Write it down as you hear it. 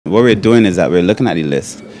what we're doing is that we're looking at the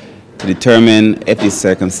list to determine if the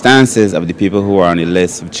circumstances of the people who are on the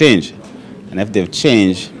list have changed. And if they've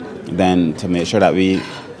changed, then to make sure that we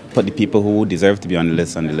put the people who deserve to be on the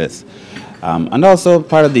list on the list. And also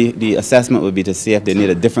part of the assessment would be to see if they need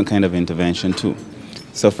a different kind of intervention too.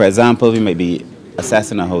 So for example, we might be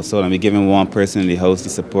assessing a household and we're giving one person in the house the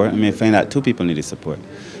support, and we may find that two people need the support.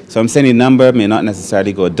 So I'm saying the number may not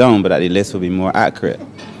necessarily go down, but that the list will be more accurate.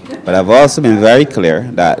 But I've also been very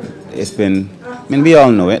clear that it's been, I mean, we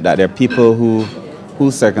all know it, that there are people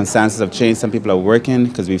whose circumstances have changed. Some people are working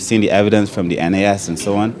because we've seen the evidence from the NAS and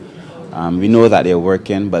so on. We know that they're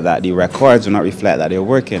working, but that the records do not reflect that they're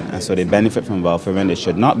working, and so they benefit from welfare when they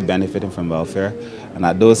should not be benefiting from welfare, and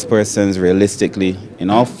that those persons realistically, in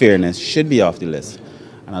all fairness, should be off the list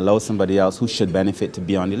and allow somebody else who should benefit to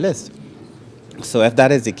be on the list. So if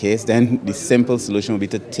that is the case, then the simple solution would be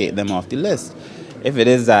to take them off the list. If it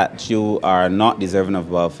is that you are not deserving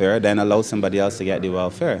of welfare, then allow somebody else to get the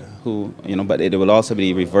welfare, who, you know, but it will also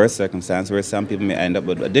be reverse circumstance where some people may end up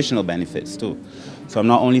with additional benefits too. So I'm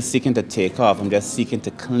not only seeking to take off, I'm just seeking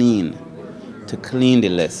to clean the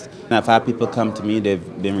list. Now, I've had people come to me,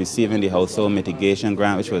 they've been receiving the household mitigation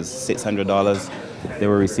grant, which was $600. They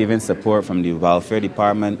were receiving support from the welfare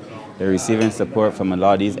department. They're receiving support from a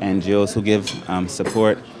lot of these NGOs who give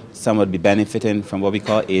support. Some would be benefiting from what we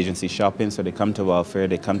call agency shopping. So they come to welfare,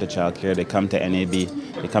 they come to childcare, they come to NAB,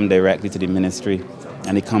 they come directly to the ministry.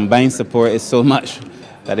 And the combined support is so much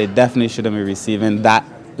that they definitely shouldn't be receiving that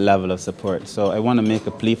level of support. So I want to make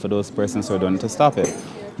a plea for those persons who are doing it to stop it.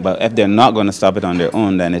 But if they're not going to stop it on their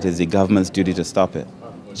own, then it is the government's duty to stop it,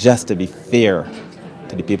 just to be fair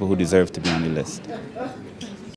to the people who deserve to be on the list.